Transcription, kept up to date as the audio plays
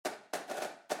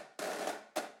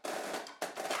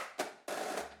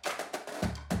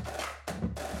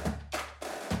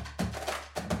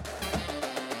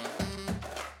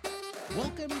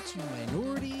Welcome to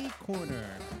Minority Corner,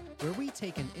 where we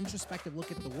take an introspective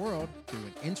look at the world through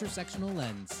an intersectional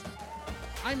lens.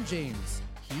 I'm James,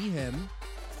 he, him.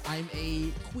 I'm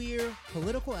a queer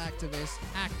political activist,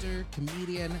 actor,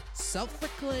 comedian,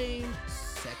 self-proclaimed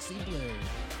sexy blurred.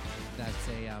 That's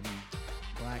a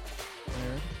black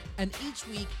nerd. And each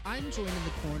week, I'm joined in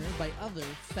the corner by other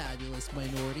fabulous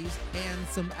minorities and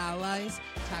some allies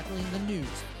tackling the news,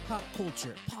 pop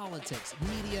culture, politics,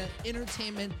 media,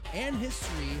 entertainment, and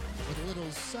history with a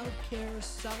little self-care,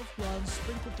 self-love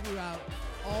sprinkled throughout,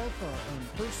 all for our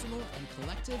own personal and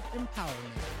collective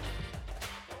empowerment.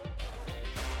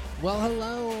 Well,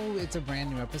 hello. It's a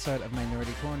brand new episode of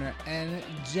Minority Corner, and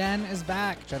Jen is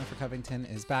back. Jennifer Covington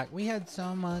is back. We had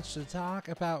so much to talk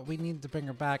about. We needed to bring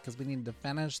her back because we needed to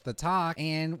finish the talk,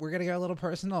 and we're going to get a little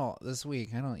personal this week.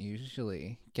 I don't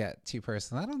usually get too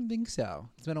personal. I don't think so.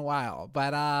 It's been a while.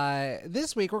 But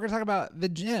this week, we're going to talk about the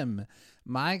gym.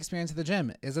 My experience at the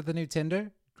gym. Is it the new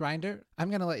Tinder? Grindr? I'm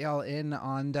going to let y'all in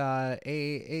on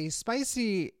a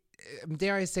spicy,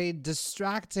 dare I say,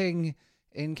 distracting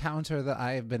encounter that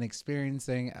I have been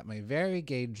experiencing at my very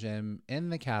gay gym in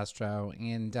the Castro,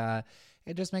 and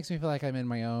it just makes me feel like I'm in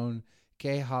my own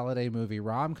gay holiday movie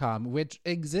rom-com, which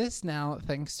exists now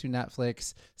thanks to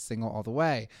Netflix Single All the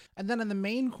Way. And then in the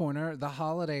main corner, the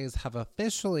holidays have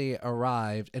officially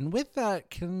arrived, and with that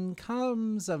can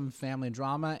come some family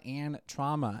drama and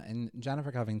trauma. And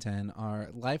Jennifer Covington, our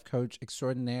life coach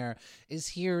extraordinaire, is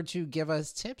here to give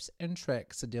us tips and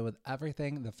tricks to deal with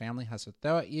everything the family has to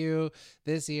throw at you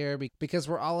this year, because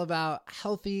we're all about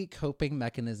healthy coping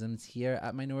mechanisms here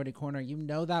at Minority Corner. You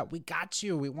know that. We got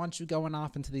you. We want you going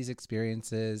off into these experiences,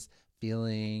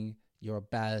 feeling your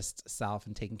best self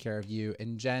and taking care of you.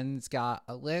 And Jen's got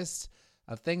a list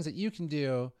of things that you can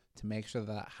do to make sure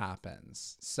that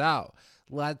happens. So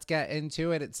let's get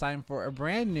into it. It's time for a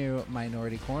brand new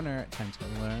Minority Corner. Time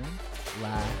to learn,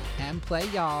 laugh, and play,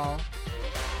 y'all.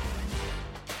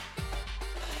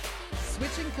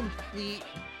 Switching complete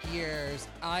gears.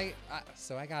 I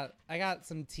got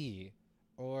some tea.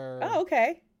 Oh,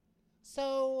 okay.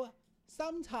 So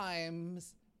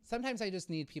sometimes I just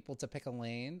need people to pick a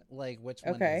lane. Like, which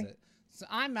one is it? So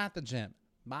I'm at the gym,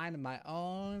 minding my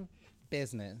own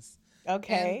business.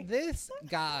 Okay. And this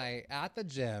guy at the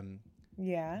gym,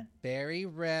 yeah, very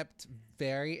ripped,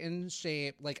 very in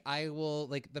shape. Like, I will,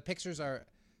 like, the pictures are,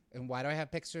 and why do I have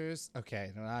pictures?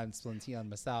 Okay, now I'm spilling tea on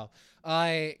myself.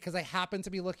 Because I happened to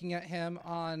be looking at him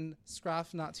on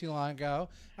Scruff not too long ago,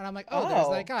 and I'm like, oh, there's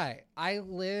that guy. I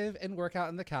live and work out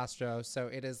in the Castro, so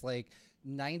it is like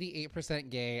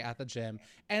 98% gay at the gym,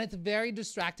 and it's very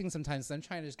distracting sometimes. So I'm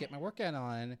trying to just get my workout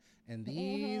on, and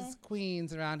these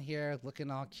queens around here looking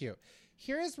all cute.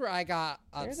 Here's where I got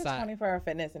upset. There's a 24-hour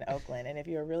fitness in Oakland, and if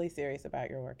you're really serious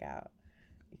about your workout,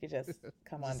 you could just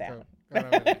come on down. Go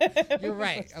over there. You're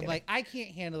right. I'm like, I can't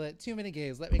handle it. Too many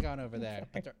gays. Let me go on over there.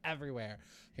 But they're everywhere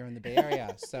here in the Bay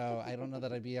Area. So I don't know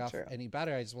that I'd be off any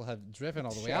better. I just will have driven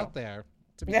all the way out there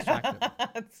to be distracted.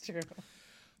 That's true.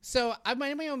 So I'm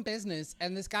minding my own business,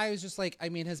 and this guy was just like, I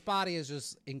mean, his body is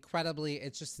just incredibly,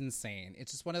 it's just insane.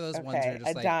 It's just one of those ones where you're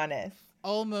just Adonis. Like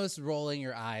almost rolling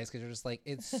your eyes because you're just like,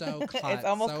 it's so cut, it's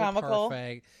almost so comical.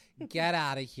 Perfect. Get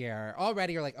out of here.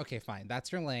 Already you're like, okay, fine,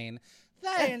 that's your lane.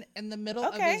 Then in the middle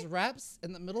of his reps,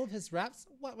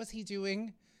 what was he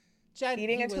doing? Jen,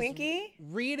 eating a Twinkie?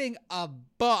 Reading a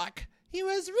book. He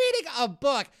was reading a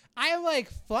book. I'm like,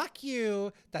 fuck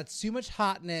you. That's too much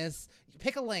hotness.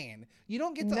 Pick a lane. You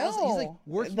don't get to. No, also, he's like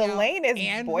working the out lane is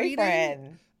and boyfriend.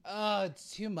 Reading. Oh,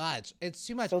 it's too much. It's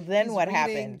too much. So then what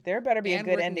happened? There better be a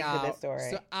good ending to this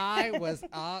story. So I was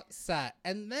upset.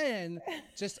 And then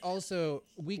just also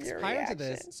weeks prior to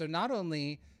this, so not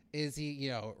only is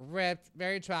he, ripped,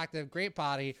 very attractive, great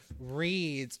body,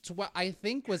 reads to what I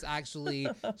think was actually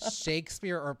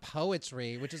Shakespeare or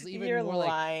poetry, which is even more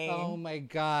lying. Like, oh my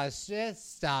gosh,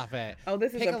 just stop it. Oh,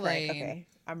 this is Pick a prank. lane, Okay,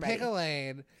 I'm ready. Pick a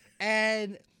lane.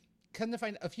 And come to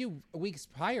find a few weeks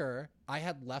prior, I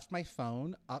had left my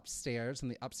phone upstairs in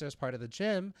the upstairs part of the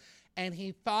gym, and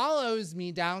he follows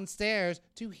me downstairs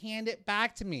to hand it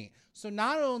back to me. So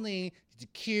not only he's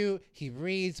cute, he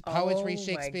reads poetry,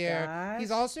 Shakespeare.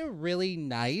 He's also really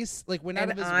nice. Like went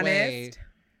out of his way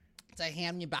to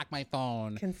hand me back my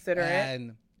phone. Considerate.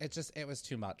 And it was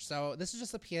too much. So this is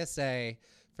just a PSA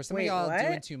for some of y'all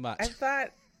doing too much. I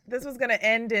thought this was gonna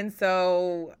end in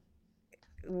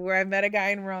where I met a guy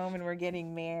in Rome and we're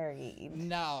getting married.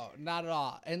 No, not at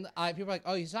all. And people are like,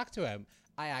 oh, you talked to him.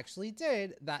 I actually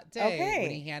did that day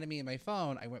when he handed me my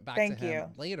phone. I went back to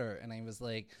him later and I was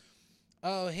like,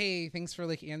 oh, hey, thank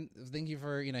you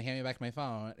for handing me back my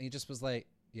phone. And he just was like,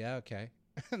 yeah, okay.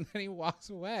 And then he walks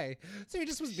away. So he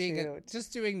just was being Shoot.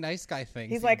 just doing nice guy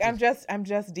things. He's He like, I'm just-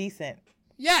 just decent.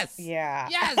 yes. Yeah.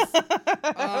 Yes.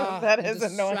 That and is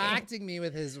annoying. distracting me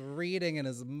with his reading and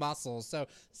his muscles. So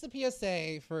it's a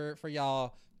PSA for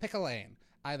y'all. Pick a lane.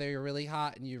 Either you're really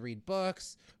hot and you read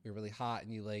books, you're really hot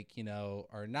and you like, you know,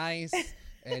 are nice,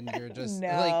 and you're just No.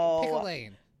 like, pick a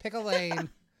lane. Pick a lane.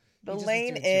 The You're just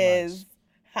lane doing too is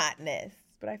much. hotness.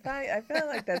 But I feel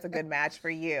like that's a good match for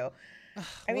you.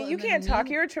 I mean, Well, you and then can't talk.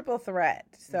 me- You're a triple threat.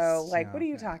 So, like, Yeah, what are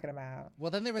you okay. talking about? Well,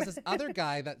 then there was this other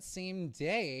guy that same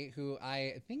day who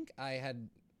I think I had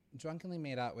drunkenly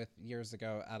made out with years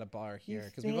ago at a bar here,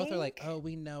 because we both were like, think? oh,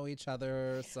 we know each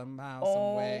other somehow, some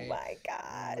Oh way. my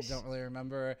I gosh. don't really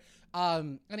remember.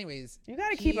 Anyways, You got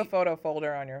to keep a he- photo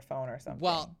folder on your phone or something.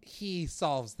 Well, he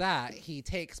solves that. He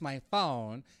takes my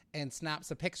phone and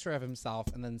snaps a picture of himself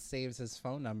and then saves his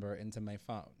phone number into my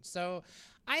phone. So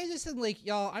I just said, like,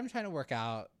 y'all, I'm trying to work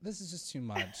out. This is just too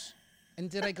much. And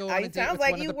did I go on a it date sounds with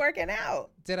like one you of the working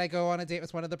out. Did I go on a date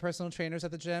with one of the personal trainers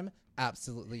at the gym?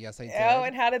 Absolutely, yes, I did. Oh,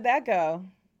 and how did that go?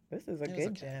 This is a It was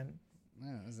good okay. gym.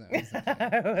 Yeah, it was okay.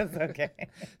 It was okay.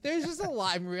 There's just a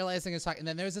lot I'm realizing is talking. And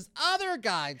then there's this other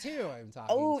guy too I'm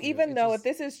talking Oh, to. even It though just-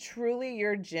 if this is truly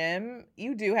your gym,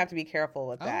 you do have to be careful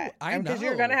with Oh, that. I Because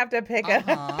you're know. gonna have to pick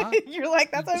Uh-huh. up. You're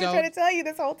like, that's You what I've been trying don't- to tell you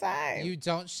this whole time. You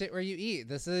don't shit where you eat.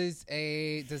 This is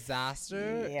a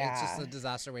disaster. It's just Yeah. a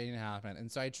disaster waiting to happen.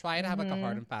 And so I try to have like a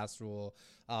hard and fast rule.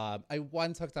 I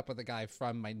once hooked up with a guy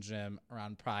from my gym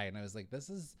around Pride, and I was like, this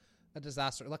is a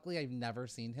disaster. Luckily, I've never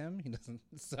seen him. He doesn't.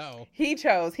 So He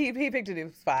chose. He picked a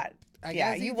new spot. I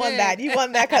Yeah, guess he you won did. that. You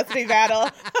won that custody battle.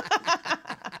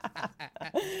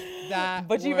 that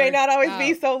But you may not worked always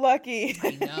be out. so lucky.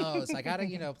 I know. So I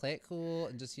gotta, play it cool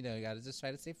and just, you gotta just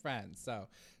try to stay friends. So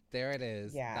there it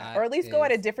is. Yeah, That or at least go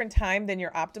at a is- different time than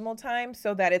your optimal time,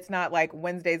 so that it's not like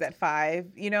Wednesdays at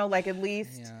 5. Like at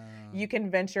least Yeah. you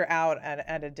can venture out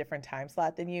at a different time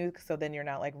slot than you, so then you're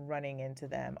not like running into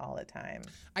them all the time.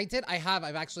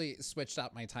 I've actually switched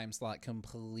out my time slot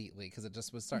completely because it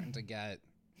just was starting to get,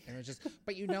 it was just,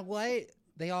 but you know what?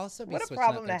 They also be What a switching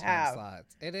problem up their to time have.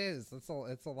 slots. It is. It's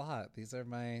a lot. These are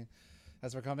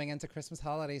as we're coming into Christmas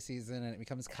holiday season and it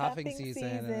becomes cuffing season.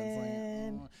 And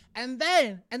it's like, oh. and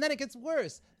then it gets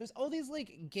worse. There's all these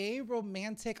like gay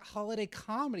romantic holiday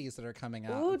comedies that are coming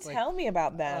out. Ooh, It's like, tell me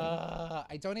about them.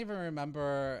 I don't even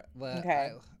remember.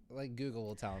 Okay. Like Google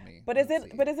will tell me. But is Let's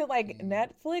it see. like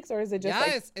Netflix, or is it just Yes,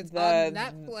 like it's the on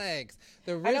Netflix.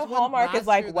 I know Hallmark is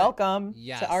like, welcome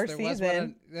to our there was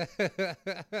season.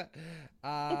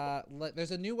 one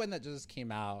there's a new one that just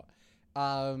came out.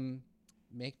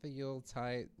 Make the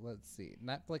Yuletide. Let's see.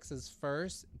 Netflix's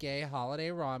first gay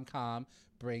holiday rom-com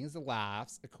brings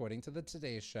laughs, according to the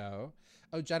Today Show.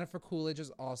 Oh, Jennifer Coolidge is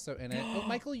also in it. Oh,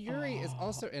 Michael Urie is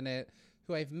also in it.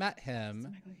 Who I've met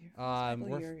him. Michael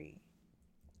we're- Urie.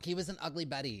 He was in Ugly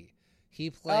Betty. He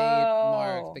played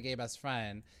Mark, Oh. the gay best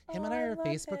friend. Him Oh, and I I are love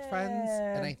Facebook friends,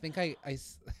 and I him. think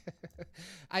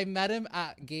I met him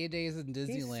at Gay Days in Disneyland.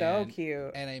 He's so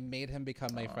cute. And I made him become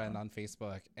my friend on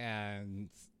Facebook, and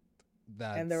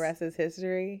that's And the rest is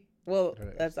history. Well,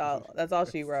 Right. that's all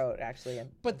she wrote, actually.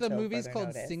 But the until movie's further called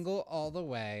notice. Single All the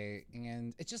Way,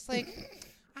 and it's just like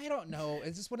I don't know.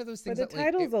 It's just one of those For things the that like,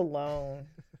 titles alone.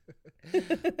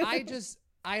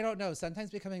 I don't know. Sometimes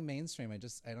becoming mainstream, I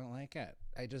don't like it.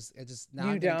 It just now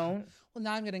You I'm getting don't? Well,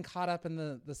 now I'm getting caught up in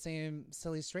the same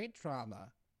silly straight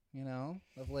drama,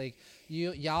 of like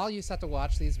y'all used to have to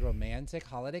watch these romantic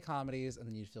holiday comedies and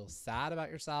then you'd feel sad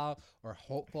about yourself or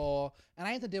hopeful, and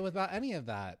I had to deal with about any of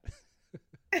that.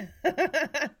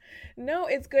 No,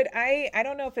 it's good. I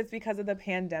don't know if it's because of the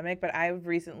pandemic, but I've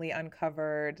recently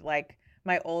uncovered like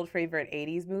my old favorite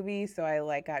 80s movies. So I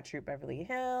like got Troop Beverly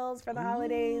Hills for the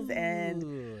holidays, and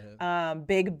Ooh.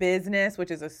 Big Business,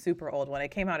 which is a super old one. It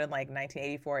came out in like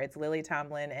 1984. It's Lily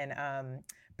Tomlin and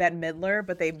Bette Midler,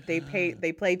 but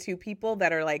they play two people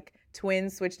that are like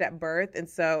twins switched at birth, and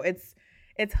so it's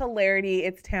hilarity,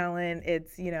 it's talent,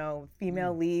 it's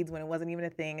female leads when it wasn't even a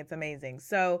thing. It's amazing.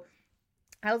 So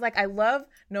I was like, I love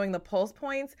knowing the pulse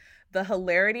points, the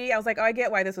hilarity. I was like, oh, I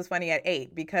get why this was funny at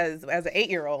 8, because as an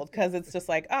 8-year-old, because it's just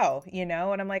like, oh, and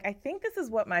I'm like, I think this is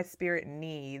what my spirit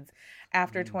needs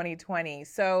after 2020.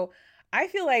 So I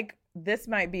feel like this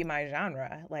might be my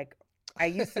genre. Like, I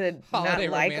used to not Holiday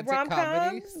like romantic rom-coms,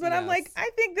 comedies? but I'm like, Yes. I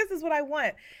think this is what I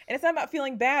want. And it's not about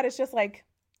feeling bad. It's just like,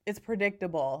 it's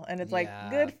predictable. And it's like, Yeah.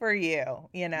 good for you,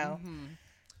 Mhm.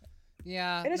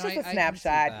 Yeah. And it's no, just a I can see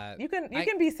snapshot. that. You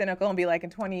can be cynical and be like, in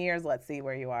 20 years, let's see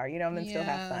where you are, and then still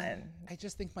have fun. I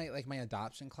just think my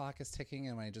adoption clock is ticking,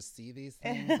 and when I just see these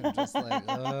things, I'm just like,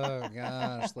 oh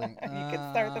gosh, like you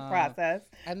can start the process.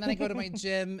 And then I go to my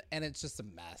gym, and it's just a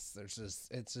mess.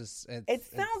 It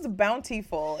sounds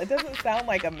bountiful. It doesn't sound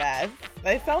like a mess.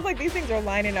 It sounds like these things are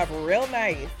lining up real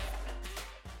nice.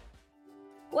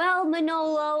 Well,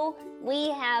 Manolo, we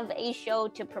have a show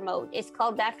to promote. It's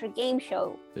called Dr. Game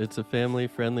Show. It's a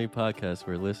family-friendly podcast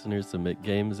where listeners submit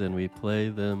games and we play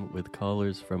them with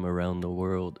callers from around the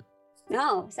world.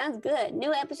 Oh, sounds good.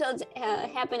 New episodes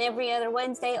happen every other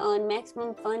Wednesday on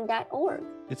MaximumFun.org.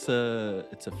 It's a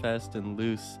fast and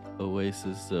loose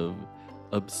oasis of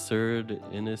absurd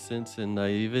innocence and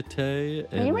naivete.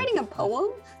 Are you writing a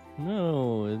poem?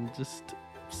 No, and just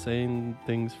saying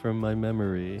things from my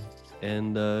memory.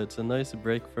 And it's a nice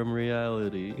break from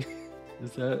reality.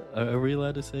 Are we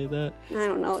allowed to say that? I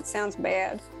don't know. It sounds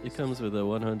bad. It comes with a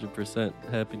 100%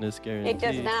 happiness guarantee. It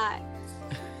does not.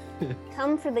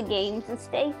 Come for the games and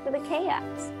stay for the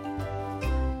chaos.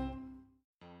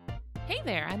 Hey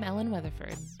there, I'm Ellen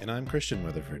Weatherford. And I'm Christian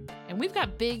Weatherford. And we've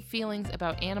got big feelings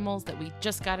about animals that we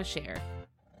just gotta share.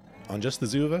 On Just the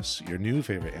Zoo of Us, your new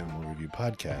favorite animal review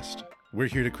podcast, we're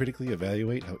here to critically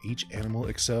evaluate how each animal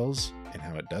excels and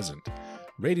how it doesn't,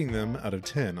 rating them out of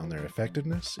 10 on their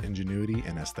effectiveness, ingenuity,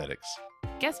 and aesthetics.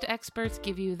 Guest experts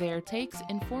give you their takes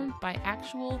informed by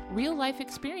actual, real-life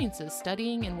experiences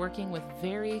studying and working with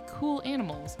very cool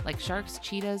animals like sharks,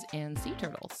 cheetahs, and sea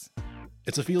turtles.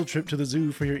 It's a field trip to the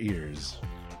zoo for your ears.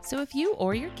 So if you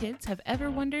or your kids have ever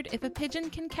wondered if a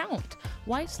pigeon can count,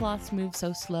 why sloths move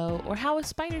so slow, or how a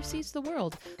spider sees the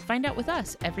world, find out with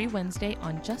us every Wednesday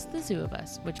on Just the Zoo of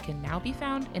Us, which can now be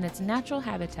found in its natural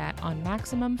habitat on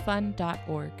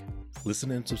MaximumFun.org.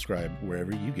 Listen and subscribe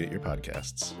wherever you get your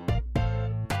podcasts.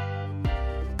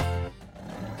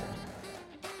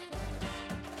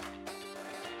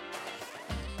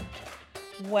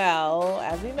 Well,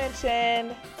 as we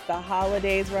mentioned, the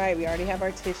holidays, right? We already have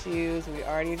our tissues. We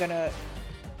already gonna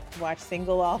watch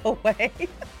Single All the Way.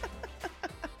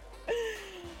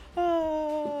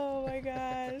 Oh my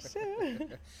gosh.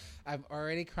 I'm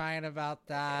already crying about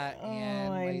that.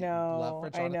 And I know. love for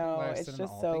Jonathan Larson It's and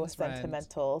just All so Things Friends.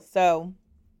 sentimental. So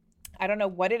I don't know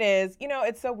what it is.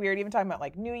 It's so weird even talking about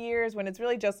like New Year's when it's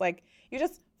really just like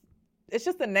it's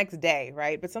just the next day,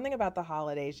 right? But something about the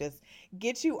holidays just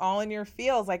gets you all in your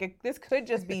feels. Like this could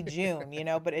just be June,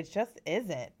 but it just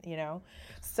isn't,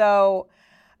 So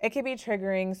it can be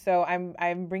triggering. So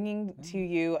I'm bringing to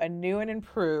you a new and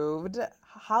improved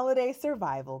holiday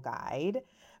survival guide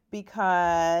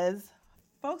because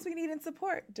folks, we need in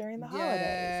support during the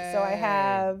holidays. So I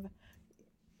have.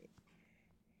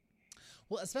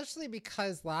 Well, especially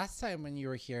because last time when you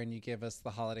were here and you gave us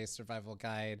the holiday survival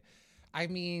guide, I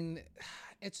mean,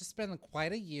 it's just been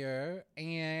quite a year,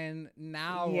 and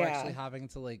now we're actually having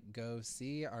to go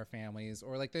see our families,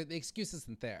 or the excuse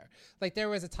isn't there. There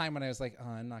was a time when I was like, oh,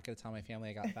 I'm not going to tell my family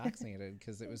I got vaccinated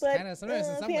because it was kind of sometimes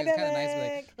in some ways kind of nice to be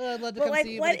like, oh, I'd love to come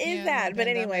see you. What is that? But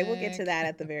anyway, we'll get to that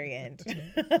at the very end.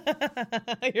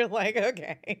 You're like,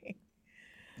 okay.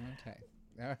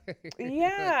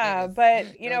 Yeah, but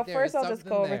first I'll just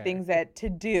go over things to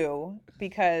do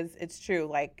because it's true.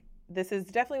 This is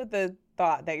definitely with the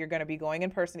thought that you're going to be going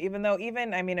in person, even though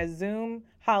a Zoom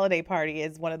holiday party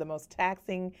is one of the most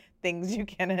taxing things you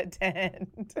can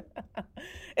attend,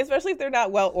 especially if they're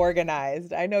not well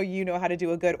organized. I know you know how to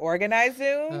do a good organized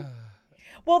Zoom.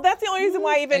 Well, that's the only reason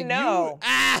why I even know.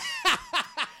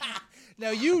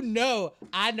 Now,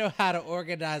 I know how to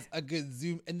organize a good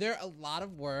Zoom, and they're a lot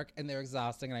of work, and they're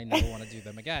exhausting, and I never want to do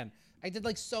them again. I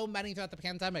did so many throughout the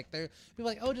pandemic. People are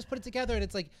like, oh, just put it together. And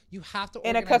it's like, you have to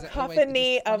organize in a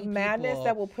cacophony of madness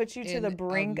that will put you to the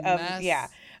brink of,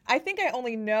 I think I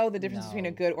only know the difference between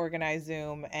a good organized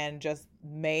Zoom and just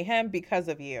mayhem because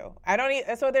of you.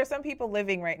 So there's some people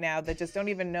living right now that just don't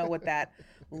even know what that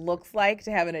looks like,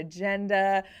 to have an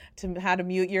agenda, to how to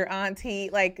mute your auntie.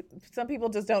 Some people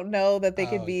just don't know that they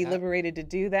could be liberated to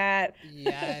do that.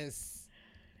 Yes.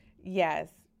 Yes.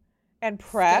 And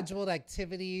prep scheduled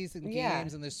activities and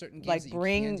games, and there's certain games that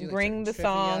bring the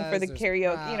song for the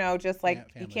karaoke. Just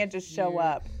you can't just show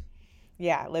up.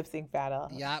 Yeah, lip sync battle.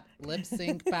 Yep, lip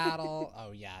sync battle.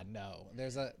 Oh yeah, no.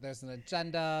 There's an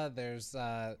agenda. There's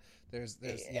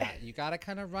you got to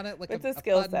kind of run it like it's a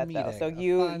skill set though. So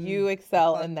you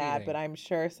excel in that, but I'm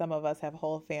sure some of us have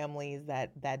whole families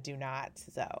that do not.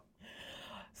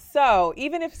 So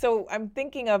even if I'm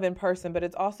thinking of in person, but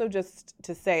it's also just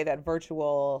to say that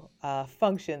virtual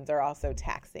functions are also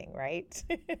taxing, right?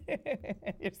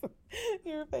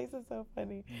 Your face is so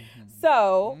funny. Mm-hmm.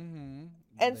 So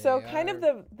And so They kind of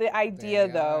are. the idea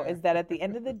They though are. is that at the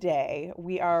end of the day,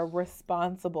 we are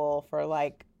responsible for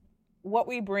like what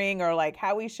we bring or like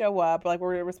how we show up. Like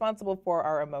we're responsible for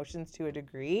our emotions to a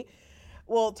degree.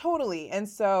 Well, totally. And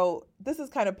so this is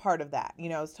kind of part of that. You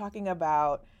know, it's talking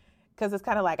about because it's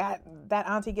kind of like that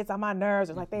auntie gets on my nerves,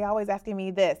 or like they always asking me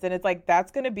this, and it's like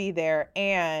that's going to be there.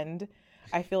 And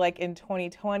I feel like in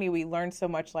 2020 we learned so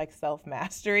much like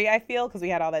self-mastery, I feel, because we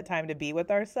had all that time to be with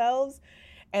ourselves.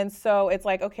 And so it's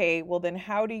like, okay, well then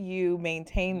how do you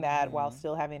maintain that while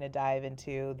still having to dive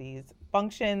into these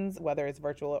functions, whether it's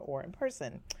virtual or in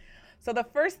person? So the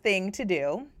first thing to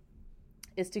do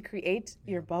is to create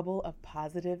your bubble of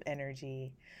positive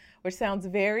energy, which sounds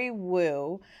very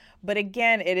woo. But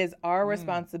again, it is our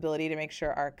responsibility to make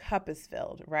sure our cup is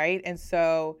filled, right? And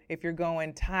so if you're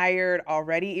going tired,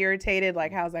 already irritated,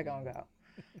 like how's that going to go?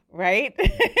 Right?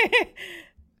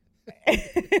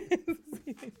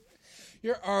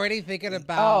 You're already thinking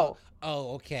about,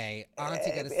 okay,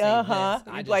 Auntie gonna say this. I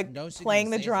just like know she's playing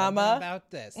gonna the say drama something about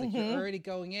this. Like you're already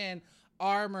going in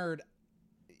armored.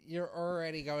 You're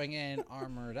already going in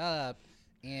armored up,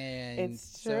 and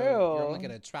It's so true. you're only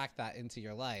gonna attract that into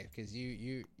your life because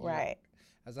you're- Right.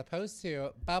 as opposed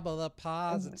to bubble of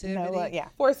positivity. No,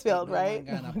 force field, no right?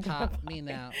 one gonna pop me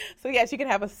now. So yes, you can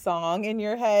have a song in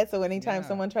your head. So anytime Yeah.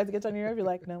 someone tries to get on your nerve, you're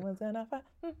like, no one's gonna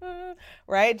fight,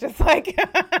 right? Just like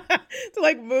to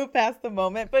like move past the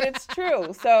moment. But it's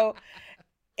true. So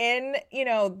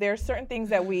there's certain things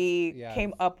that we Yes.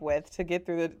 came up with to get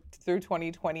through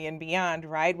 2020 and beyond,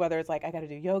 right? Whether it's like I got to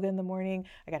do yoga in the morning,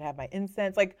 I got to have my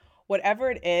incense, like whatever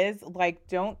it is, like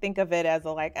don't think of it as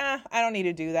a like, I don't need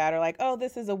to do that, or like, oh,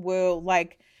 this is a woo.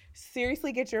 Like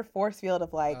seriously get your force field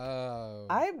of like,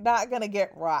 I'm not going to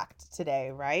get rocked today,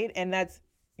 right? And that's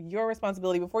your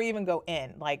responsibility before you even go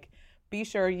in. Like be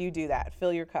sure you do that.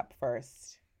 Fill your cup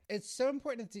first. It's so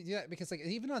important to do that because, like,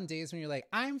 even on days when you're like,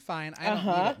 I'm fine, I don't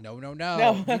need it. No.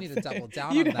 No. You need to double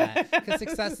down You on don't. that because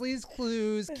success leaves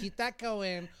clues. Keep that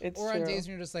going. It's or on true. days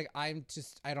when you're just like, I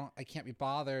can't be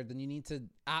bothered. Then you need to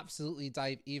absolutely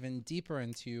dive even deeper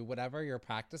into whatever your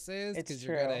practice is It's because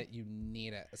true. you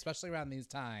need it, especially around these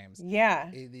times.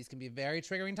 Yeah. These can be very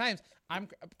triggering times. I'm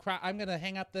gonna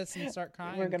hang up this and start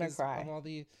crying. We're gonna 'cause cry. of all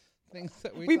the things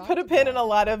that We talked put a pin in a about.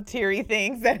 lot of teary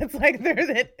things that it's like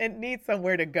it needs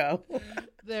somewhere to go.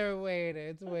 They're waiting.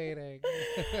 It's waiting.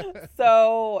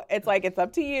 So it's like it's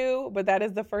up to you, but that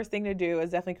is the first thing to do is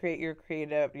definitely create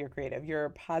your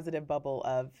positive bubble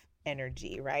of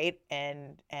energy, right?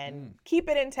 And keep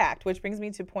it intact, which brings me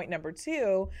to point number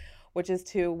 2, which is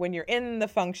to when you're in the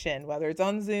function, whether it's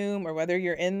on Zoom or whether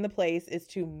you're in the place, is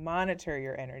to monitor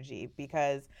your energy,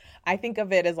 because I think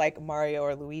of it as like Mario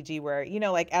or Luigi, where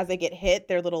like as they get hit,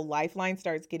 their little lifeline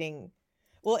starts getting,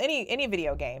 well, any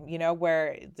video game,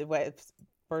 where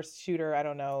first shooter, I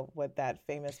don't know what that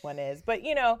famous one is, but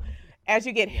as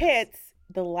you get hits,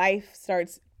 the life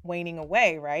starts waning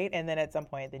away, right? And then at some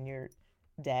point, then you're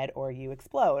dead or you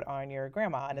explode on your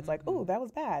grandma, and it's like, ooh, that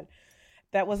was bad.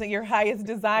 That wasn't your highest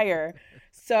desire.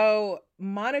 So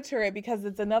monitor it, because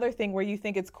it's another thing where you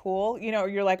think it's cool.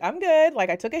 You're like, I'm good. Like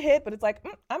I took a hit, but it's like,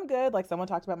 I'm good. Like someone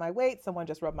talked about my weight. Someone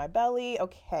just rubbed my belly.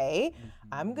 Okay.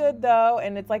 I'm good though.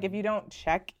 And it's like, if you don't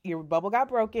check, your bubble got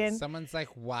broken. Someone's like,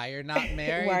 why you're not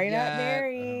married? Why you're not yet?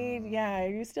 married? Yeah.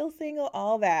 You're still single,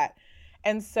 all that.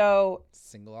 And so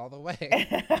Single all the way.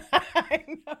 I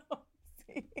know.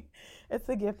 See, it's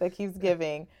a gift that keeps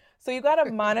giving. So you got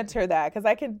to monitor that, because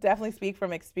I can definitely speak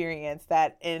from experience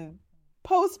that in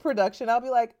post-production, I'll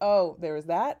be like, oh, there was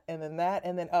that, and then that,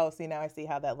 and then, oh, see, now I see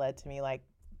how that led to me, like,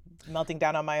 melting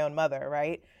down on my own mother,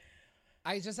 right?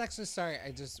 I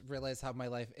just realized how my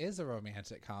life is a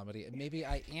romantic comedy. And maybe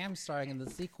I am starring in the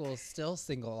sequel still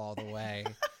single all the way.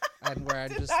 And where I'm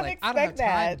just not like, I don't have expect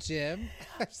time, that. Jim.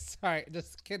 I'm sorry,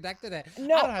 just connected it.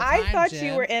 No, I don't have I time, thought you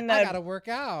Jim. were in I a- gotta work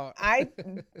out.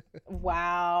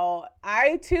 Wow.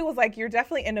 I, too, was like, you're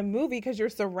definitely in a movie because you're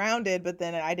surrounded, but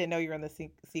then I didn't know you were in the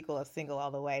sequel of Single All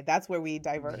the Way. That's where we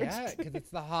diverged. Yeah, because it's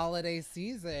the holiday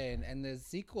season, and the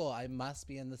sequel. I must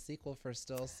be in the sequel for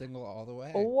Still Single All the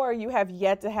Way. Or you have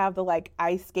yet to have the like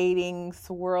ice skating,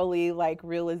 swirly like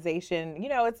realization.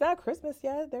 It's not Christmas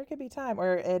yet. There could be time,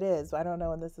 or it is. I don't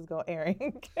know when this is going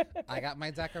airing. I got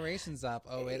my decorations up.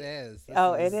 Oh, it is.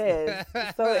 It is.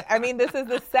 So I mean, this is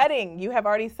the setting. You have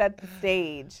already set the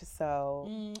stage.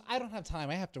 So I don't have time.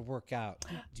 I have to work out.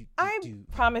 I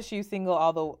promise you, Single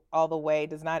all the way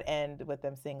does not end with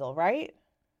them single, right?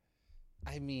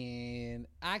 I mean,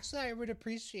 actually, I would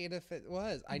appreciate if it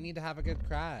was. I need to have a good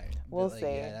cry. We'll But, see.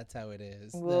 Yeah, that's how it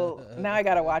is. Well, now I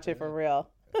gotta watch it for real.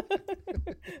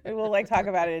 And we'll like talk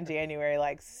about it in January.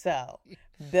 Like, so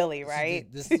Billy, right?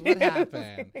 So this is what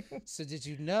happened. So did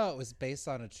you know it was based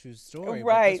on a true story?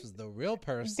 Right. But this was the real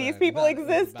person. These people that it was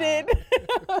existed.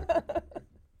 about.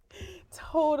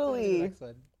 Totally. Next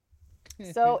one.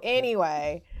 So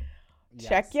anyway,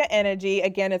 check Yes. your energy.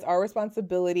 Again, it's our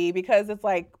responsibility because it's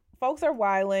like folks are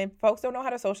wilding. Folks don't know how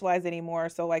to socialize anymore.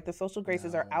 So like the social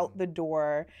graces are No. out the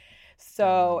door.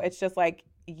 So Done. it's just like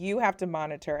you have to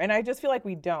monitor. And I just feel like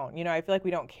we don't. You know, I feel like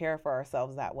we don't care for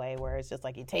ourselves that way where it's just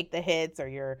like you take the hits or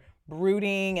you're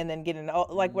brooding and then getting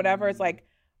like whatever. It's like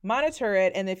monitor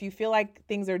it. And if you feel like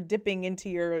things are dipping into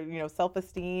your, you know,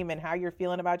 self-esteem and how you're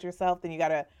feeling about yourself, then you got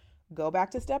to go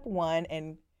back to step one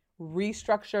and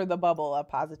restructure the bubble of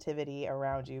positivity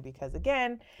around you. Because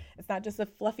again, it's not just a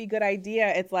fluffy good idea.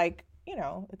 It's like, you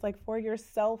know, it's like for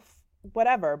yourself,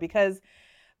 whatever, because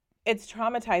it's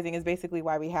traumatizing is basically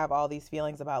why we have all these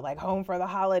feelings about like home for the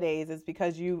holidays is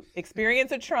because you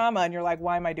experience a trauma and you're like,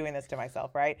 why am I doing this to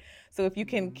myself, right? So if you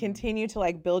can continue to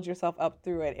like build yourself up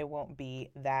through it, it won't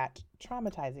be that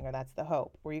traumatizing, or that's the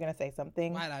hope. Were you going to say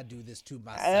something? Why'd I do this to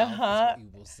myself? Is what you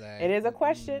will say. It is a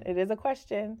question. It is a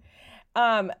question.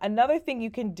 Another thing you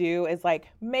can do is like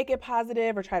make it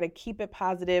positive or try to keep it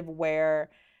positive where,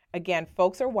 again,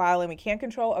 folks are wild and we can't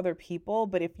control other people,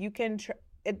 but if you can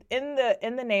in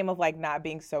the name of like not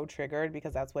being so triggered,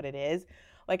 because that's what it is,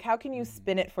 like how can you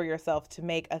spin it for yourself to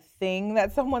make a thing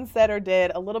that someone said or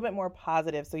did a little bit more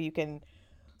positive so you can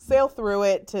sail through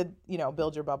it to, you know,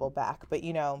 build your bubble back. But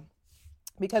you know,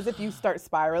 because if you start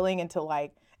spiraling into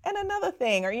like and another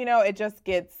thing, or you know, it just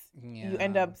gets you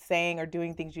end up saying or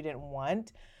doing things you didn't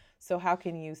want. So how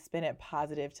can you spin it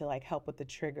positive to like help with the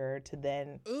trigger to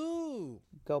then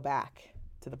go back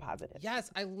to the positive? Yes,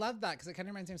 I love that because it kind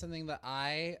of reminds me of something that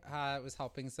I was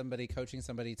helping somebody, coaching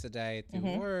somebody today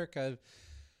through work of,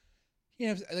 you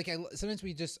know, like sometimes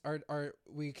we just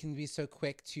we can be so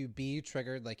quick to be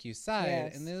triggered, like you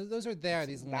said, and those are there.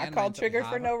 These not called triggered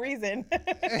for no reason.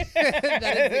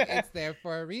 It's there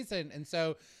for a reason, and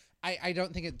so I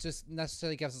don't think it just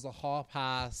necessarily gives us a hall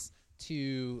pass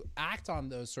to act on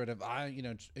those sort of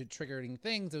triggering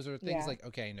things. Those are things like,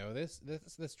 okay, no, this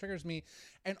triggers me.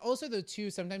 And also though too,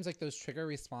 sometimes like those trigger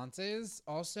responses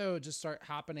also just start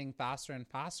happening faster and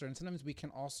faster, and sometimes we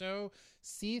can also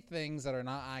see things that are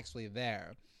not actually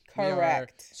there.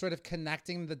 Correct. We are sort of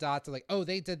connecting the dots of like, oh,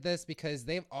 they did this because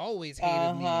they've always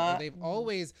hated me, or they've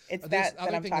always it's that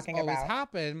other I'm things talking always about.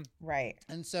 happen, right?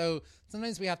 And so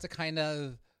sometimes we have to kind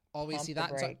of always see that.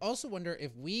 And so I brakes. also wonder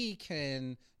if we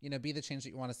can, you know, be the change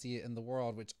that you want to see in the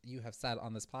world, which you have said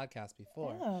on this podcast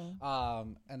before. And I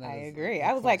that is agree. a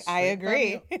I was quote like, I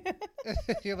straight from agree.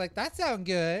 you. You're like, that sounds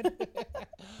good.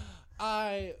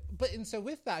 And so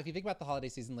with that, if you think about the holiday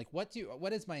season, like what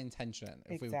is my intention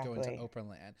if we go into open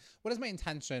land? What is my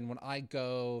intention when I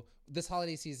go this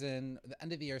holiday season, the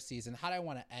end of the year season? How do I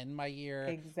want to end my year?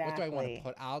 Exactly. What do I want to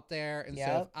put out there?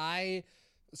 And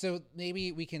so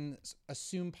maybe we can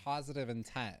assume positive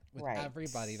intent with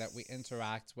everybody that we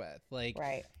interact with. Like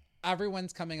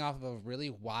everyone's coming off of a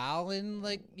really wildin',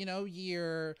 like, you know,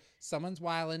 year. Someone's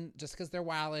wildin'. Just because they're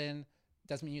wildin'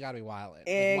 doesn't mean you gotta be wildin'.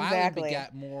 Exactly. Like, wildin'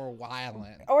 beget more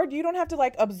wildin'. Or you don't have to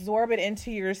like absorb it into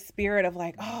your spirit of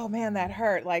like, oh man, that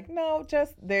hurt. Like, no,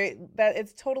 just that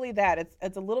it's totally that.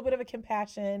 It's a little bit of a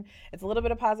compassion. It's a little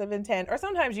bit of positive intent. Or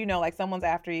sometimes, you know, like someone's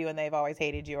after you and they've always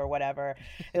hated you or whatever.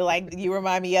 Like you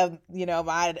remind me of, you know,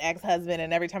 my ex-husband,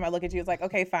 and every time I look at you, it's like,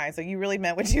 okay, fine. So you really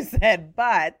meant what you said,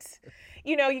 but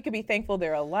you know, you could be thankful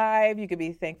they're alive. You could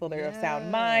be thankful they're of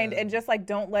sound mind, and just like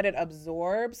don't let it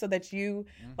absorb so that you,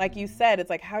 like you said,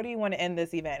 it's like, how do you want to end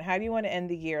this event? How do you want to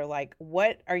end the year? Like,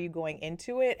 what are you going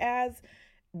into it as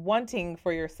wanting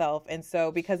for yourself? And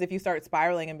so, because if you start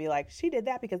spiraling and be like, she did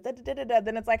that because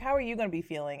then it's like, how are you going to be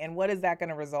feeling? And what is that going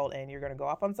to result in? You're going to go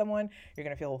off on someone. You're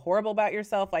going to feel horrible about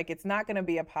yourself. Like, it's not going to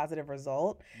be a positive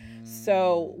result.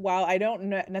 So while I don't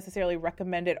necessarily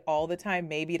recommend it all the time,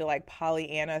 maybe to like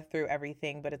Pollyanna through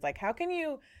everything, but it's like, how can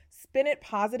you spin it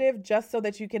positive just so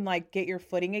that you can like get your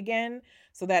footing again,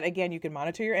 so that again, you can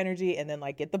monitor your energy and then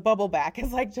like get the bubble back.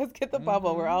 It's like, just get the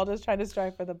bubble. We're all just trying to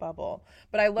strive for the bubble.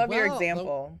 But I love your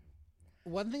example.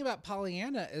 One thing about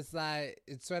Pollyanna is that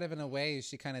it's sort of in a way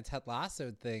she kind of Ted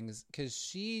Lassoed things, because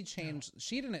she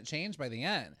didn't change by the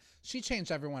end. She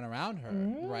changed everyone around her,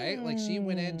 right? Like she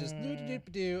went in just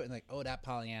do and like, oh, that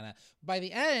Pollyanna. By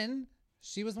the end,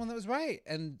 she was the one that was right,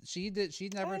 and she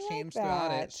never changed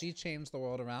throughout it. She changed the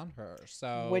world around her.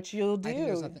 So which you'll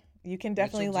do. You can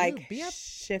definitely like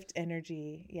shift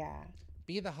energy. Yeah.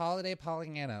 Be the holiday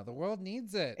Pollyanna. The world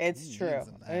needs it. It's true.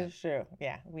 It's true.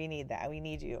 Yeah, we need that. We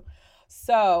need you.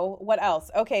 So what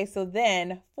else? Okay, so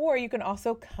then 4, you can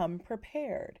also come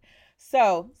prepared.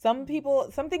 So some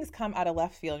things come out of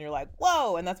left field and you're like,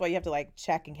 whoa, and that's why you have to like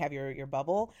check and have your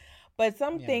bubble. But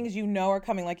some things are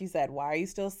coming, like you said, why are you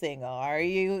still single? Are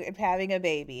you having a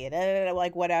baby?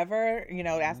 Like whatever,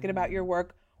 asking about your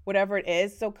work, whatever it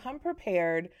is. So come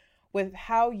prepared with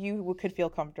how you could feel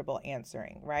comfortable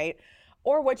answering, right?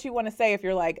 Or what you want to say if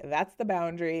you're like, that's the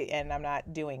boundary and I'm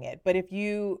not doing it. But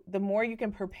the more you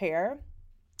can prepare,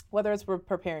 whether it's for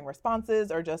preparing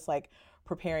responses or just like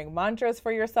preparing mantras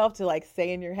for yourself to like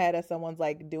say in your head as someone's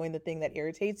like doing the thing that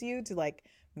irritates you to like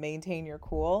maintain your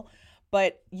cool.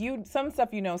 But some stuff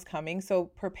is coming, so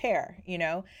prepare,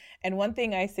 And one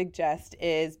thing I suggest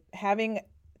is coming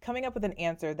up with an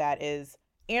answer that is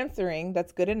answering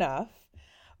that's good enough,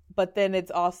 but then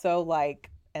it's also like,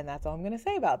 and that's all I'm going to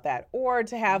say about that. Or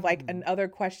to have like other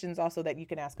questions also that you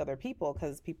can ask other people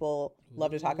because people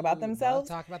love to talk about themselves.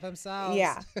 Talk about themselves.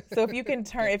 Yeah. So if you can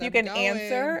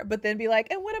answer, but then be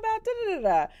like, and what about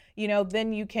da-da-da-da?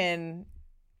 Then you can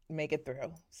make it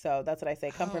through. So that's what I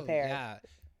say. Come prepared. Yeah.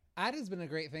 That has been a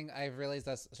great thing. I've realized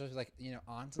that, especially like,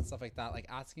 aunts and stuff like that, like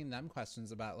asking them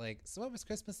questions about like, so what was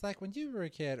Christmas like when you were a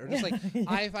kid? Or just like,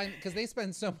 I find, because they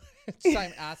spend so much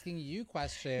time asking you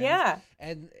questions. Yeah.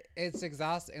 And it's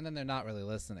exhausting. And then they're not really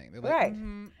listening. They're like, right.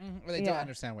 Or they don't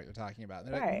understand what you're talking about.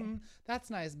 And they're right. like, that's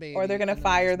nice, baby. Or they're going to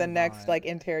fire the next like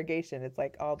interrogation. It's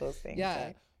like all those things. Yeah.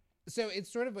 Right? So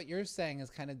it's sort of what you're saying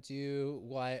is kind of do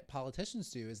what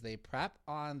politicians do is they prep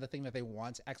on the thing that they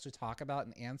want to actually talk about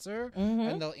and answer,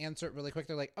 and they'll answer it really quick.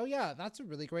 They're like, oh yeah, that's a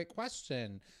really great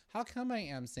question. How come I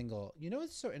am single?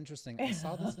 It's so interesting. I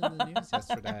saw this in the news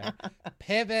yesterday.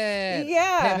 Pivot.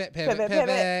 Yeah.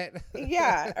 Pivot.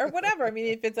 Yeah. Or whatever. I mean,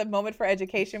 if it's a moment for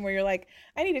education where you're like,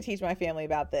 I need to teach my family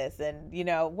about this and,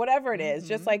 whatever it is,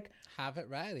 just like, have it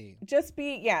ready. Just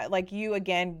like you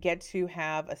again get to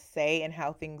have a say in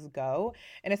how things go.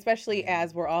 And especially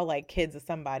as we're all like kids of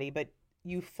somebody, but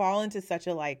you fall into such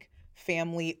a like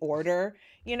family order,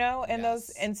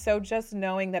 and so just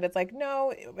knowing that it's like,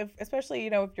 no, especially,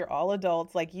 if you're all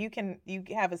adults, like you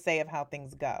have a say of how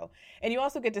things go. And you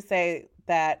also get to say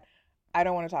that I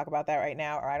don't want to talk about that right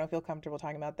now, or I don't feel comfortable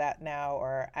talking about that now,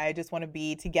 or I just want to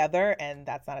be together and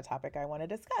that's not a topic I want to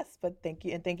discuss. But thank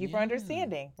you for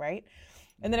understanding, right?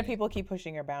 And then if people keep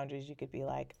pushing your boundaries, you could be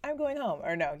like, I'm going home.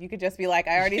 Or no, you could just be like,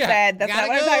 I already said that's not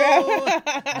what I'm talking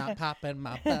about. Not popping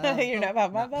my bubble. You're not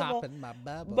popping my bubble. Popping my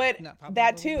bubble. But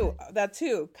that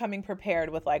too, coming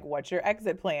prepared with like, what's your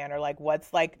exit plan? Or like,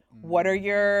 what's like, what are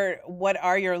your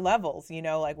levels?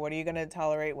 Like, what are you going to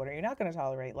tolerate? What are you not going to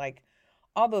tolerate? Like,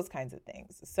 all those kinds of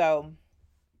things. So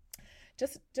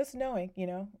just knowing,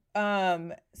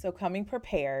 so coming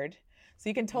prepared. So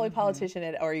you can totally politician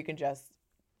it, or you can just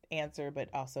answer, but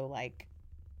also like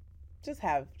just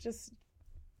come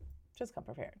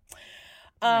prepared.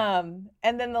 And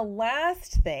then the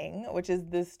last thing, which is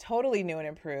this totally new and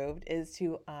improved, is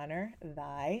to honor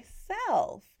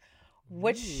thyself,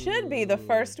 which should be the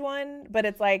first one, but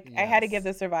it's like I had to give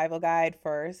the survival guide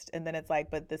first, and then it's like,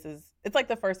 but it's like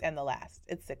the first and the last.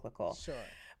 It's cyclical. Sure.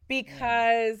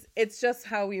 Because it's just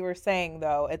how we were saying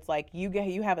though. It's like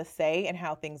you have a say in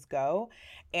how things go,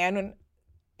 and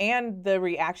the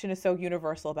reaction is so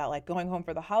universal about like going home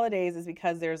for the holidays is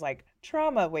because there's like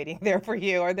trauma waiting there for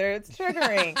you, or it's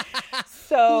triggering.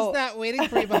 So who's that waiting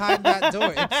for you behind that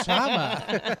door? It's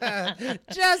trauma.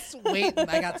 Just wait,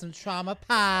 I got some trauma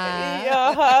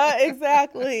pie.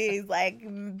 Exactly. Like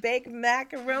baked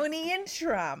macaroni and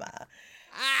trauma.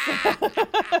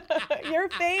 Your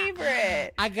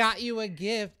favorite. I got you a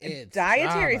gift. It's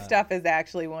dietary trauma. Stuff is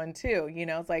actually one too.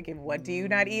 It's like, what do you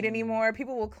not eat anymore?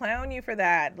 People will clown you for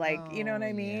that. Like, you know what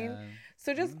I mean? Yeah.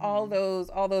 So just all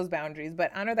those boundaries,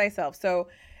 but honor thyself. So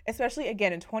especially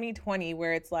again in 2020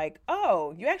 where it's like,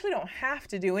 oh, you actually don't have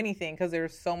to do anything because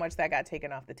there's so much that got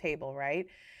taken off the table, right?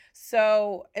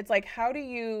 So it's like, how do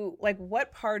you, like,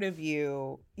 what part of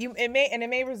it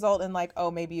may result in like,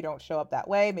 oh, maybe you don't show up that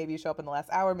way. Maybe you show up in the last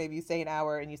hour. Maybe you stay an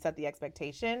hour and you set the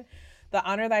expectation. The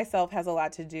honor thyself has a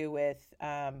lot to do with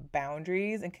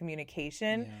boundaries and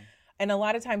communication. Yeah. And a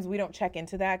lot of times we don't check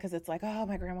into that because it's like, oh,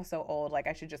 my grandma's so old, like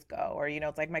I should just go. Or,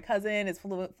 it's like my cousin is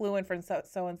flew in from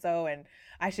so-and-so and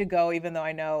I should go even though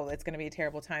I know it's going to be a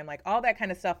terrible time. Like all that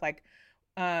kind of stuff, like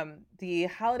the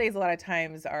holidays a lot of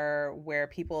times are where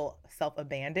people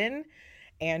self-abandon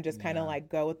and just kind of like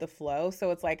go with the flow.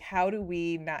 So it's like, how do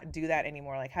we not do that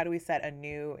anymore? Like, how do we set a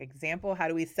new example? How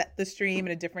do we set the stream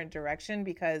in a different direction?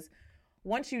 Because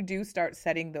once you do start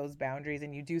setting those boundaries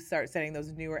and you do start setting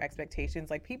those newer expectations,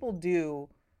 like people do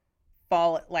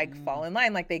fall in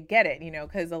line, like they get it,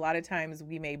 because a lot of times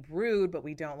we may brood, but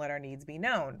we don't let our needs be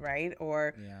known, right?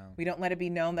 Or we don't let it be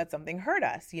known that something hurt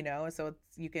us, so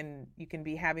you can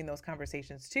be having those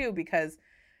conversations too, because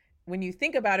when you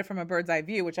think about it from a bird's eye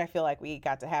view, which I feel like we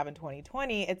got to have in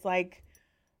 2020, it's like,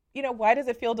 why does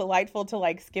it feel delightful to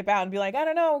like skip out and be like, I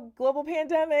don't know, global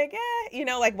pandemic,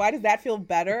 like why does that feel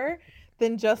better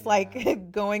than just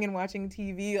like going and watching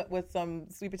TV with some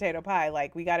sweet potato pie?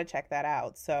 Like, we got to check that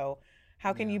out. So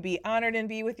how can you be honored and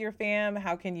be with your fam?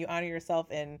 How can you honor yourself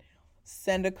and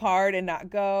send a card and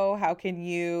not go? How can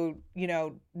you,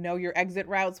 know your exit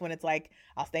routes when it's like,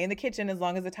 I'll stay in the kitchen as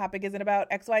long as the topic isn't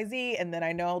about XYZ. And then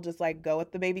I know I'll just like go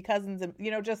with the baby cousins and,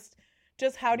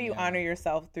 just how do you honor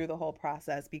yourself through the whole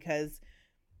process? Because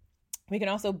we can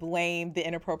also blame the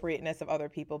inappropriateness of other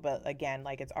people. But again,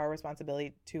 like, it's our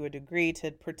responsibility to a degree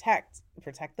to protect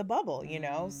the bubble,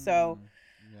 So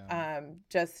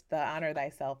just the honor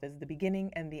thyself is the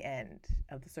beginning and the end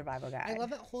of the survival guide. I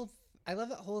love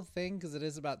that whole thing, because it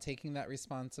is about taking that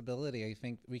responsibility. I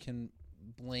think we can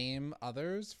blame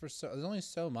others for there's only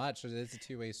so much. It is a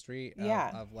two-way street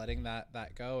of letting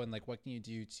that go, and like, what can you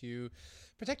do to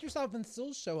protect yourself and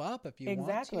still show up if you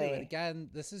want to? And again,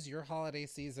 this is your holiday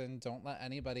season. Don't let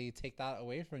anybody take that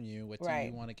away from you. What do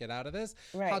you want to get out of this?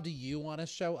 How do you want to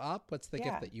show up? What's the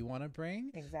gift that you want to bring?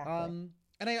 Exactly.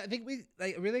 And I think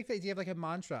I really like the idea of like a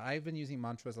mantra. I've been using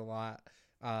mantras a lot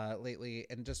lately,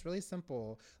 and just really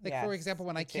simple. Like, for example,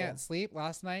 when I can't sleep,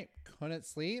 last night couldn't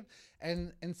sleep,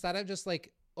 and instead of just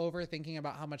like overthinking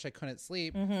about how much I couldn't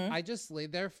sleep, I just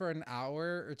laid there for an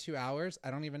hour or 2 hours,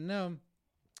 I don't even know,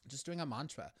 just doing a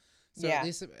mantra. So at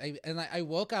least I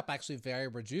woke up actually very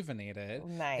rejuvenated.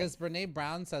 Nice. Because Brene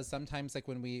Brown says sometimes, like,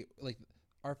 when we like,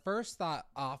 our first thought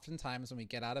oftentimes when we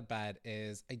get out of bed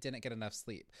is, I didn't get enough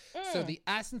sleep. So the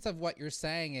essence of what you're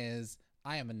saying is,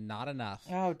 I am not enough.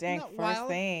 Oh, dang. First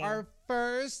thing. Our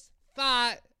first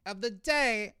thought of the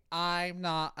day, I'm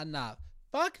not enough.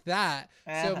 Fuck that.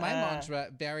 So my mantra,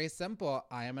 very simple.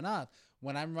 I am enough.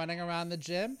 When I'm running around the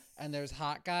gym and there's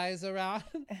hot guys around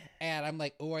and I'm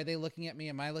like, oh, are they looking at me?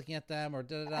 Am I looking at them? Or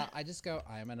da-da-da. I just go,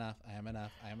 I am enough. I am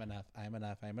enough. I am enough. I am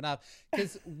enough. I am enough.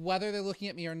 Because whether they're looking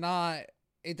at me or not,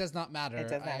 it does not matter. It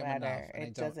does not matter.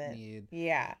 It doesn't need.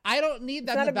 Yeah. I don't need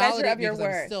them to validate me because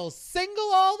I'm still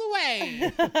single all the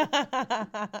way.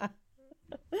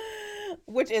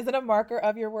 Which isn't a marker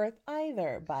of your worth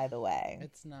either, by the way.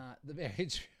 It's not. Very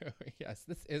true. Yes,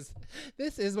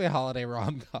 this is my holiday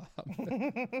rom-com.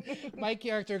 My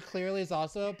character clearly is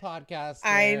also a podcaster.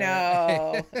 I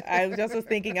know. I just was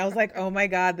thinking. I was like, oh my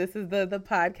god, this is the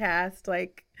podcast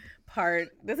like part.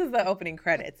 This is the opening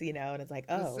credits, and it's like,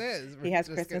 oh, he has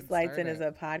Christmas lights and is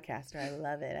a podcaster. I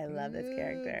love it. I love this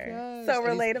character. Gosh. So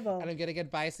relatable. And I'm getting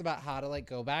advice about how to like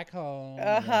go back home.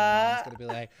 Mom's gonna be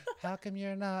like, how come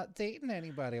you're not dating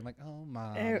anybody? I'm like, oh,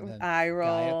 Mom. Eye roll.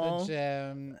 Guy at the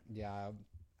gym. Yeah.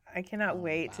 I cannot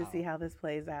wait to see how this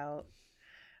plays out.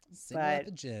 Single at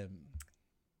the gym.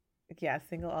 Yeah,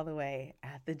 single all the way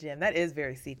at the gym. That is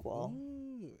very sequel.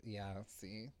 Ooh, yeah,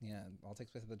 see? Yeah, all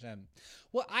takes place at the gym.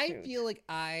 Well, I feel like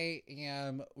I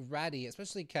am ready,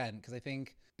 especially Ken, because I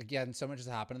think, again, so much has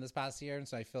happened in this past year, and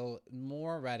so I feel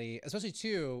more ready, especially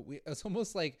too, it's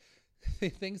almost like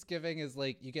Thanksgiving is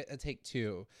like you get a take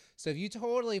two. So if you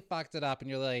totally fucked it up and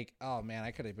you're like, oh man, I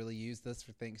could have really used this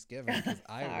for Thanksgiving because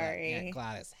I let Aunt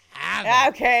Gladys have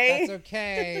it. Okay. That's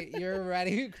okay. You're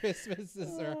ready. Christmas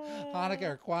is or Hanukkah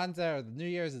or Kwanzaa or the New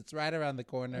Year's, it's right around the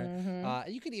corner.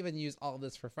 You could even use all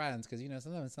this for friends because,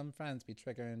 sometimes some friends be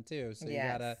triggering too. So you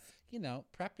gotta,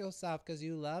 prep yourself because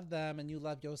you love them and you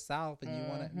love yourself and you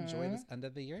want to enjoy this end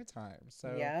of the year time.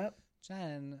 So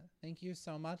Jen, thank you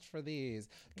so much for these.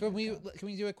 Can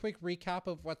we do a quick recap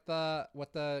of what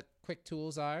the quick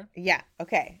tools are? Yeah.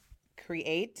 Okay.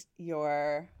 Create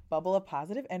your bubble of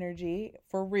positive energy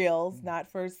for reals,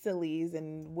 not for sillies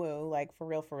and woo, like for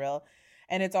real.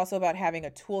 And it's also about having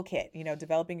a toolkit,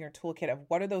 developing your toolkit of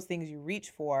what are those things you reach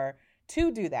for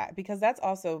to do that, because that's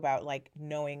also about like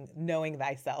knowing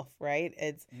thyself, right?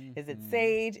 Is it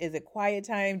sage? Is it quiet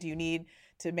time? Do you need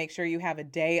to make sure you have a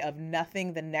day of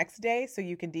nothing the next day so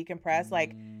you can decompress?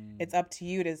 Like, it's up to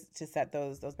you to set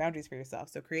those boundaries for yourself.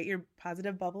 So create your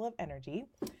positive bubble of energy.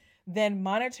 Then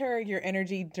monitor your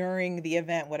energy during the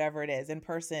event, whatever it is, in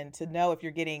person, to know if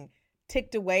you're getting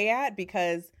ticked away at,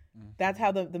 because that's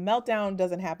how the meltdown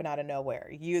doesn't happen out of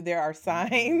nowhere. There are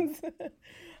signs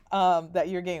that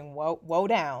you're getting woe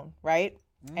down, right?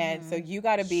 And so you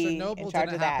got to be Chernobyl in charge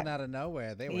didn't of that. happen out of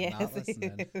nowhere. They were not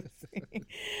listening.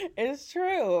 It's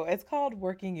true. It's called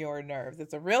working your nerves.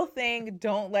 It's a real thing.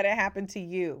 Don't let it happen to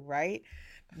you, right?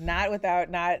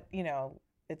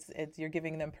 It's It's you're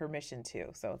giving them permission to.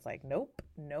 So it's like, nope,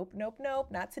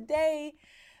 not today.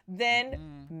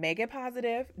 Then make it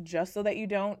positive just so that you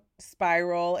don't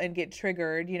spiral and get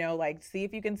triggered, like see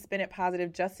if you can spin it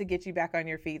positive just to get you back on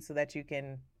your feet so that you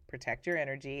can protect your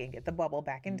energy and get the bubble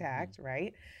back intact,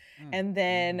 right? And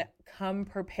then come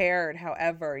prepared,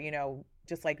 however,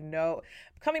 just like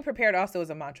coming prepared also is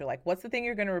a mantra. Like, what's the thing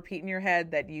you're going to repeat in your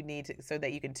head that you need to, so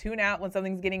that you can tune out when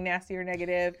something's getting nasty or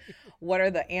negative? What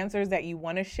are the answers that you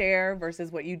want to share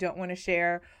versus what you don't want to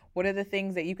share? What are the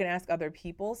things that you can ask other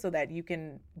people so that you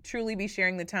can truly be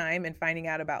sharing the time and finding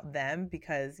out about them?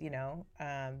 Because,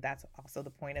 that's also the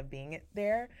point of being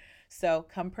there. So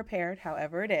come prepared,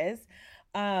 however it is.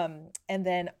 And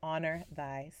then honor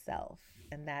thyself.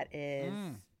 And that is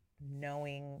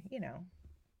knowing,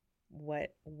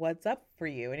 what's up for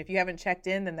you. And if you haven't checked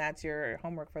in, then that's your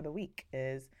homework for the week,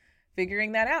 is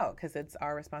figuring that out, because it's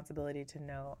our responsibility to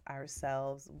know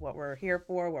ourselves, what we're here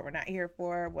for, what we're not here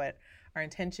for, what our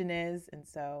intention is. And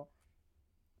so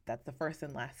that's the first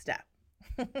and last step.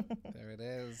 There it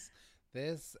is.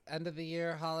 This end of the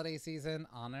year holiday season,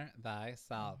 honor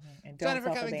thyself. And don't Jennifer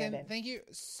Covington, self-abandon. thank you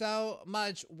so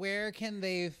much. Where can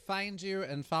they find you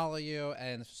and follow you?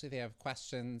 And especially if they have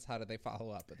questions, how do they follow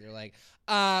up? If you're like,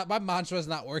 my mantra is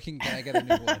not working, can I get a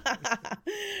new one?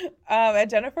 At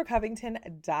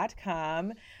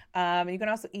jennifercovington.com. You can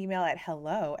also email at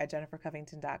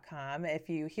hello@jennifercovington.com. If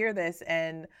you hear this,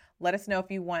 and let us know if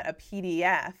you want a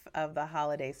PDF of the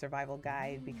holiday survival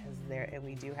guide, because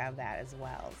we do have that as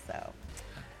well. So,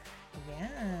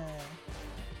 yeah.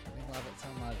 I love it so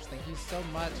much. Thank you so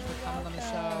much for coming on the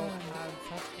show.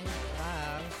 Such a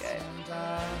blast. Good. And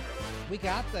we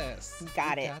got this. We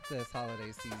got this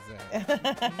holiday season.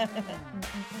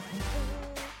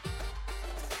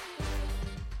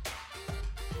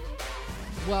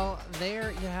 Well,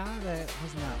 there you have it.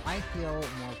 Listen, I feel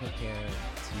more prepared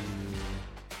to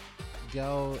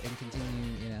go and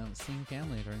continue, seeing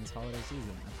family during this holiday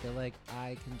season. I feel like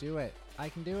I can do it.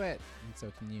 And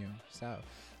so can you. So,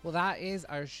 well, that is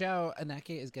our show.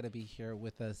 Aneke is going to be here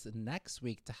with us next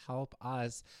week to help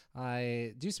us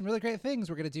do some really great things.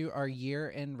 We're going to do our year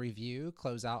in review,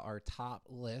 close out our top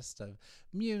list of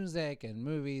music and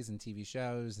movies and TV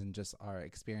shows, and just our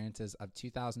experiences of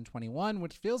 2021,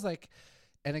 which feels like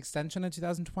an extension of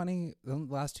 2020. The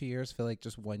last 2 years feel like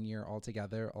just 1 year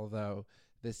altogether, although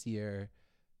this year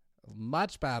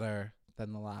much better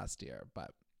than the last year.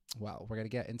 But, well, we're going to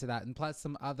get into that, and plus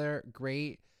some other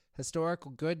great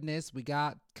historical goodness we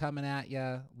got coming at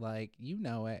you, like,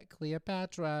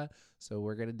 Cleopatra. So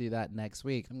we're going to do that next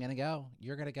week. I'm going to go,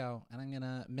 you're going to go, and I'm going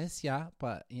to miss ya.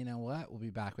 But you know what? We'll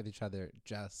be back with each other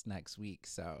just next week.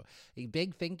 So a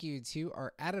big thank you to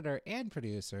our editor and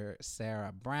producer,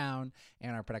 Sarah Brown,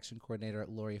 and our production coordinator,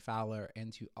 Lori Fowler,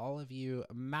 and to all of you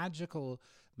magical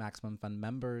Maximum Fun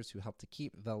members who help to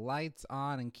keep the lights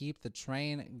on and keep the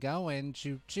train going.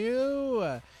 Choo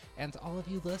choo! And to all of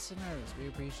you listeners, we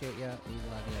appreciate you. We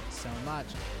love you so much.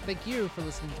 Thank you for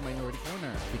listening to Minority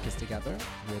Corner, because together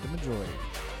we're the majority.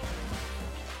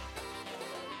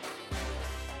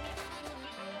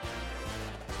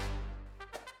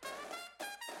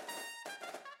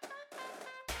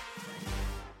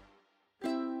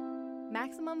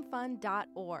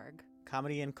 MaximumFun.org.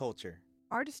 Comedy and culture.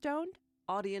 Artist owned.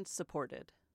 Audience supported.